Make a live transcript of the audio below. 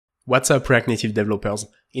What's up, React Native developers?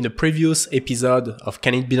 In a previous episode of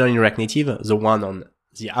Can It Be Done in React Native, the one on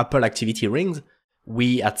the Apple activity rings,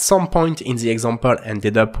 we at some point in the example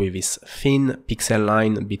ended up with this thin pixel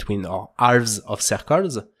line between our halves of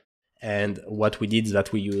circles. And what we did is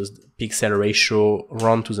that we used pixel ratio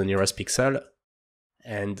round to the nearest pixel,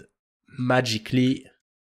 and magically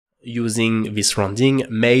using this rounding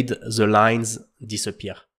made the lines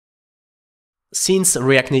disappear. Since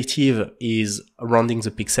React Native is rounding the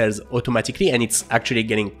pixels automatically and it's actually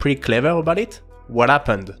getting pretty clever about it, what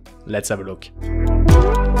happened? Let's have a look.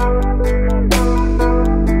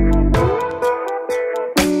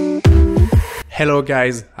 Hello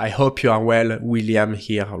guys, I hope you are well. William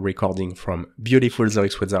here, recording from beautiful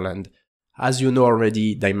Zurich, Switzerland. As you know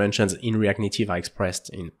already, dimensions in React Native are expressed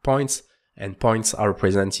in points, and points are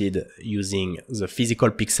represented using the physical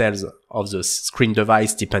pixels of the screen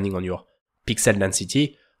device depending on your pixel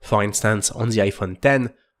density. For instance, on the iPhone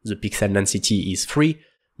X, the pixel density is 3,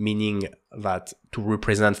 meaning that to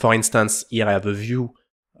represent, for instance, here I have a view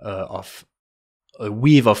of a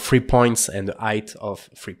width of 3 points and a height of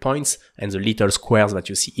 3 points, and the little squares that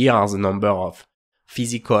you see here are the number of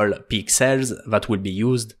physical pixels that will be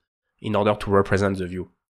used in order to represent the view.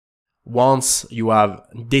 Once you have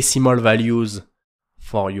decimal values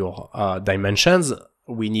for your dimensions,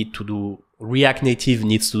 we need to do React Native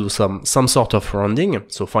needs to do some sort of rounding.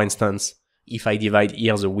 So for instance, if I divide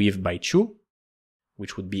here the width by 2,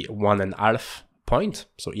 which would be 1.5 point.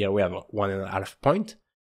 So here we have 1.5 point.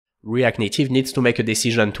 React Native needs to make a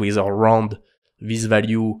decision to either round this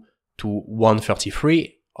value to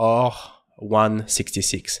 133 or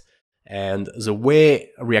 166. And the way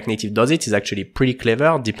React Native does it is actually pretty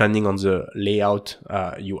clever depending on the layout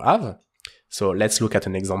you have. So let's look at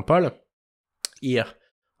an example. Here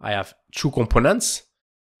I have 2 components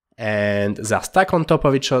and they're stacked on top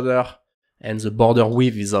of each other, and the border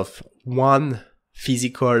width is of 1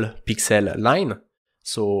 physical pixel line.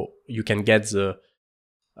 So you can get the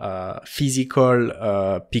physical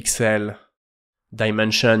pixel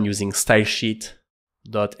dimension using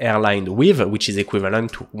stylesheet.airline width, which is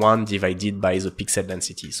equivalent to 1 divided by the pixel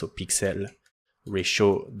density. So pixel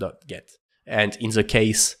ratio.get. And in the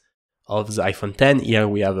case of the iPhone X, here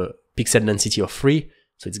we have a pixel density of 3.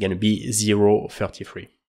 So it's going to be 0.33.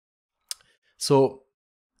 So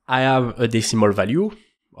I have a decimal value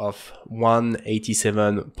of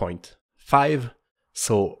 187.5.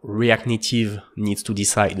 So React Native needs to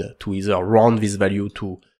decide to either round this value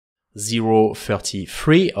to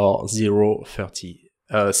 0.33 or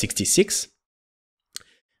 0.66.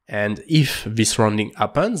 And if this rounding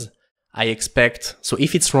happens, I expect, so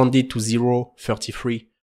if it's rounded to 0.33,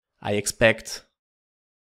 I expect,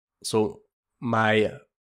 so my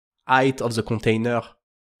height of the container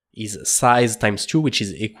is size times 2, which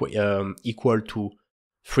is equal to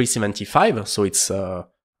 375. So it's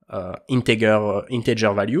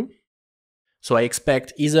integer value. So I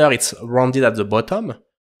expect either it's rounded at the bottom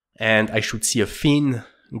and I should see a thin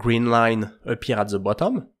green line appear at the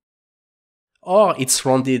bottom, or it's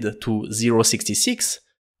rounded to 0.66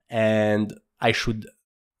 and I should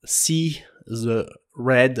see the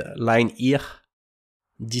red line here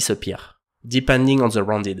disappear, depending on the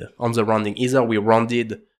rounding. Either we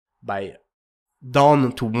rounded by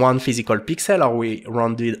down to 1 physical pixel or we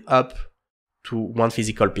rounded up to 1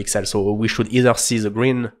 physical pixel. So we should either see a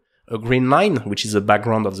green line, which is the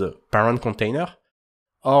background of the parent container,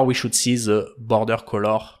 or we should see the border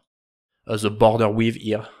color, the border width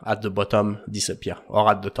here at the bottom disappear,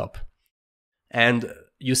 or at the top. And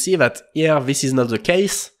you see that here this is not the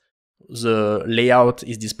case. The layout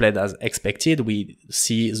is displayed as expected. We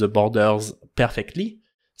see the borders perfectly.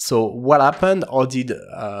 So what happened? How did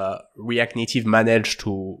React Native manage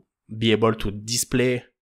to be able to display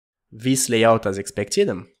this layout as expected?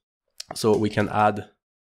 So we can add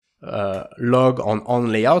log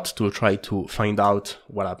on layout to try to find out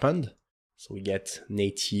what happened. So we get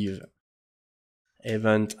native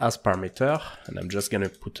event as parameter, and I'm just going to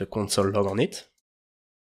put a console log on it.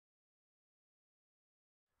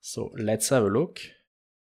 So let's have a look.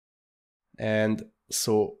 And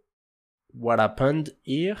so what happened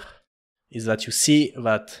here is that you see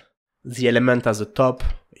that the element at the top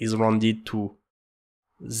is rounded to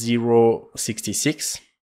 0.66,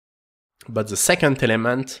 but the second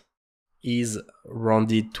element is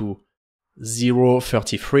rounded to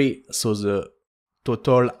 0.33. So the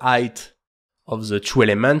total height of the 2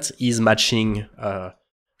 elements is matching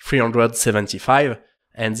 375,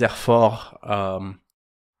 and therefore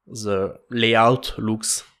the layout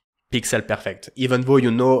looks pixel perfect, even though you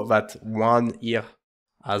know that one here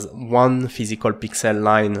has 1 physical pixel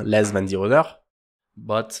line less than the other.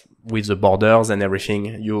 but with the borders and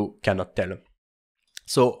everything, you cannot tell.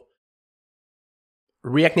 So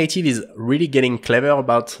React Native is really getting clever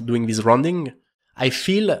about doing this rounding. I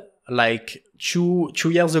feel like two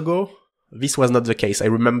years ago, this was not the case. I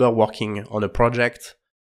remember working on a project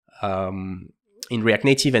in React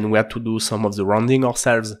Native, and we had to do some of the rounding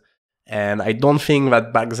ourselves. And I don't think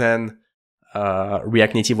that back then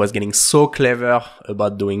React Native was getting so clever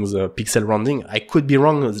about doing the pixel rounding. I could be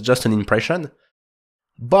wrong, it's just an impression.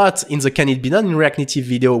 But in the Can It Be Done in React Native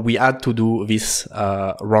video, we had to do this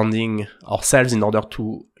rounding ourselves in order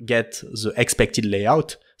to get the expected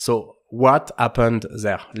layout. So what happened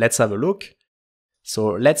there? Let's have a look. So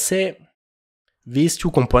let's say these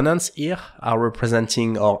two components here are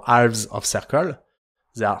representing our halves of circle.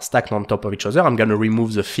 They are stacked on top of each other. I'm going to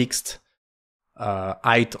remove the fixed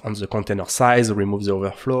height on the container size, remove the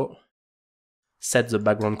overflow, set the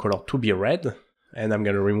background color to be red, and I'm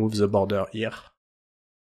going to remove the border here.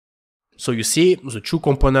 So you see the two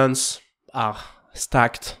components are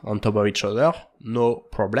stacked on top of each other, no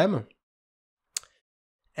problem.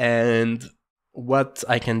 And what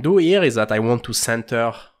I can do here is that I want to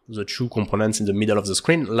center the two components in the middle of the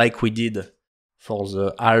screen like we did for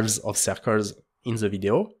the halves of circles in the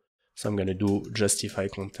video. So I'm going to do justify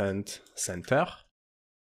content center.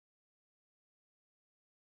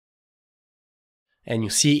 And you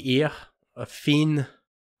see here a thin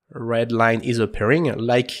red line is appearing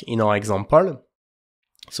like in our example.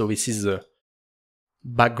 So this is the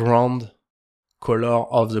background color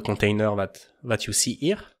of the container that you see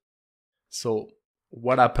here. So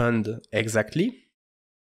what happened exactly?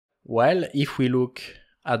 Well, if we look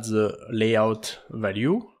at the layout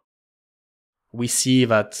value, we see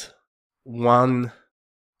that so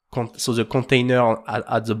the container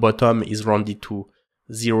at the bottom is rounded to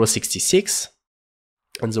 0.66,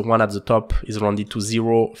 and the one at the top is rounded to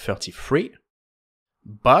 0.33.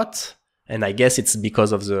 But, and I guess it's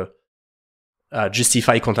because of the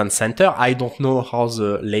justify content center, I don't know how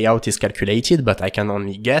the layout is calculated, but I can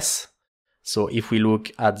only guess. So if we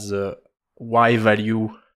look at the Y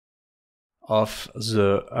value of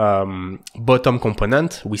the bottom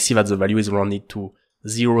component, we see that the value is rounded to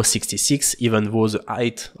 0.66, even though the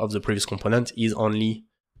height of the previous component is only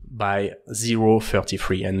by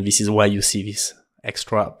 0.33. And this is why you see this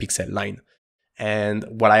extra pixel line. And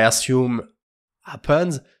what I assume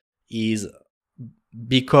happens is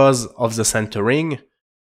because of the centering,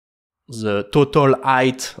 the total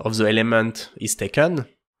height of the element is taken.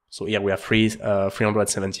 So here we have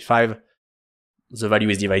 375. The value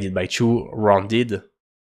is divided by 2, rounded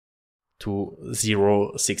to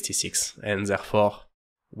 0.66. And therefore,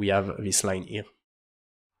 we have this line here.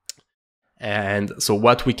 And so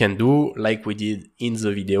what we can do, like we did in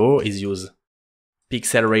the video, is use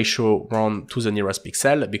pixel ratio round to the nearest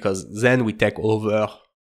pixel, because then we take over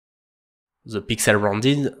the pixel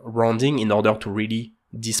rounding in order to really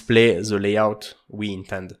display the layout we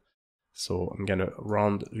intend. So I'm gonna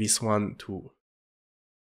round this one to,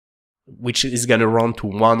 which is gonna round to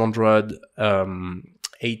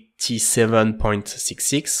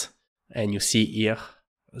 187.66, and you see here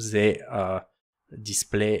they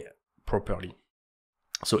display properly.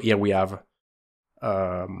 So here we have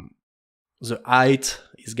the height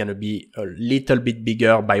is gonna be a little bit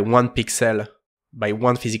bigger by 1 pixel, by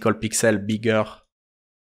 1 physical pixel bigger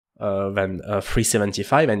than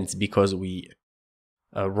 375, and it's because we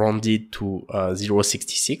rounded to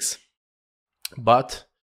 0.66. But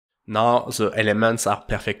now the elements are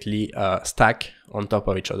perfectly stacked on top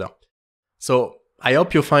of each other. So I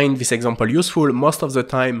hope you find this example useful. Most of the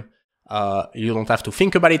time, you don't have to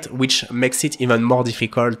think about it, which makes it even more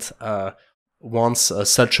difficult once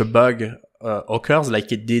such a bug occurs,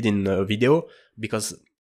 like it did in the video, because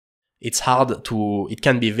it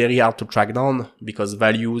can be very hard to track down, because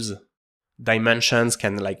values, dimensions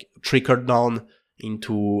can like trickle down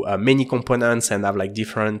into many components and have like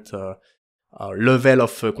different level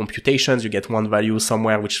of computations. You get one value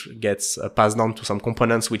somewhere which gets passed down to some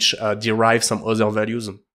components which derive some other values.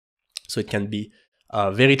 So it can be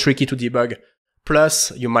very tricky to debug.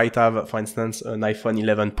 Plus, you might have, for instance, an iPhone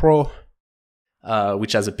 11 Pro,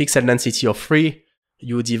 which has a pixel density of 3.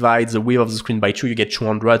 You divide the width of the screen by 2, you get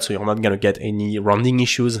 200, so you're not going to get any rounding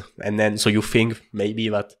issues. And then, so you think maybe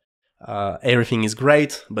that everything is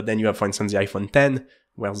great, but then you have, for instance, the iPhone 10,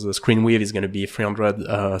 where the screen width is going to be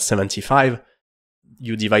 375.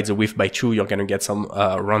 You divide the width by 2, you're going to get some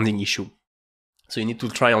rounding issue. So you need to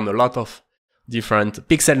try on a lot of different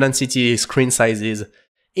pixel density, screen sizes.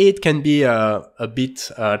 It can be a bit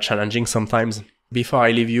challenging sometimes. Before I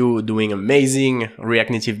leave you doing amazing React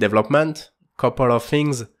Native development, couple of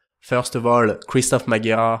things. First of all, Christophe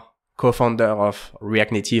Maguera co-founder of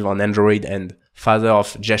React Native on Android and father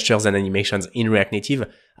of gestures and animations in React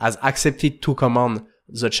Native, has accepted to come on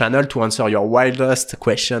the channel to answer your wildest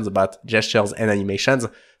questions about gestures and animations.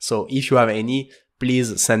 So if you have any,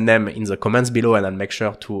 please send them in the comments below and I'll make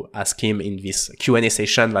sure to ask him in this Q&A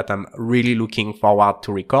session that I'm really looking forward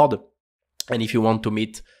to record. And if you want to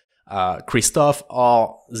meet Christophe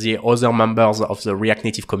or the other members of the React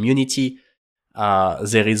Native community,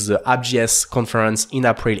 there is the App.js conference in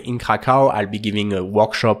April in Krakow. I'll be giving a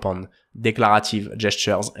workshop on declarative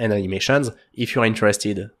gestures and animations. If you're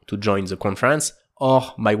interested to join the conference or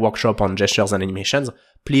my workshop on gestures and animations,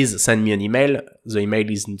 please send me an email. The email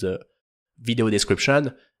is in the video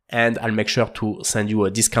description and I'll make sure to send you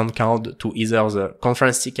a discount code to either the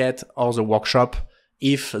conference ticket or the workshop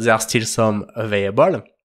if there are still some available.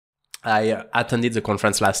 I attended the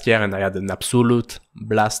conference last year and I had an absolute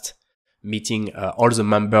blast meeting all the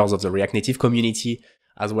members of the React Native community,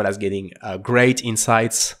 as well as getting great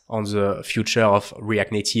insights on the future of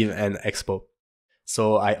React Native and Expo.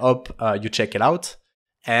 So I hope you check it out.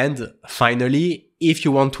 And finally, if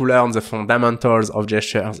you want to learn the fundamentals of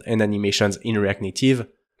gestures and animations in React Native,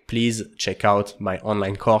 please check out my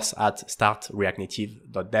online course at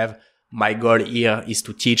startreactnative.dev. My goal here is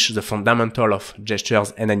to teach the fundamental of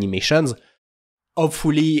gestures and animations.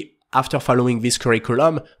 Hopefully, after following this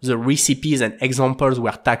curriculum, the recipes and examples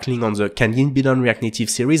we're tackling on the wcandillon React Native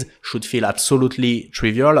series should feel absolutely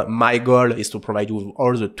trivial. My goal is to provide you with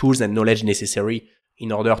all the tools and knowledge necessary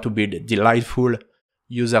in order to build delightful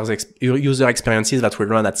user experiences that will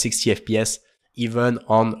run at 60 FPS, even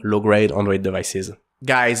on low-grade Android devices.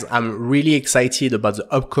 Guys, I'm really excited about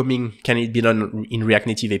the upcoming wcandillon in React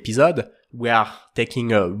Native episode. We are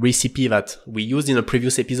taking a recipe that we used in a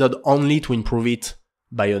previous episode only to improve it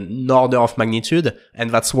by an order of magnitude. And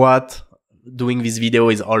that's what doing this video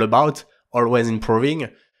is all about, always improving.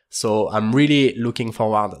 So I'm really looking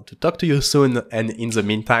forward to talk to you soon. And in the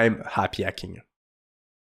meantime, happy hacking.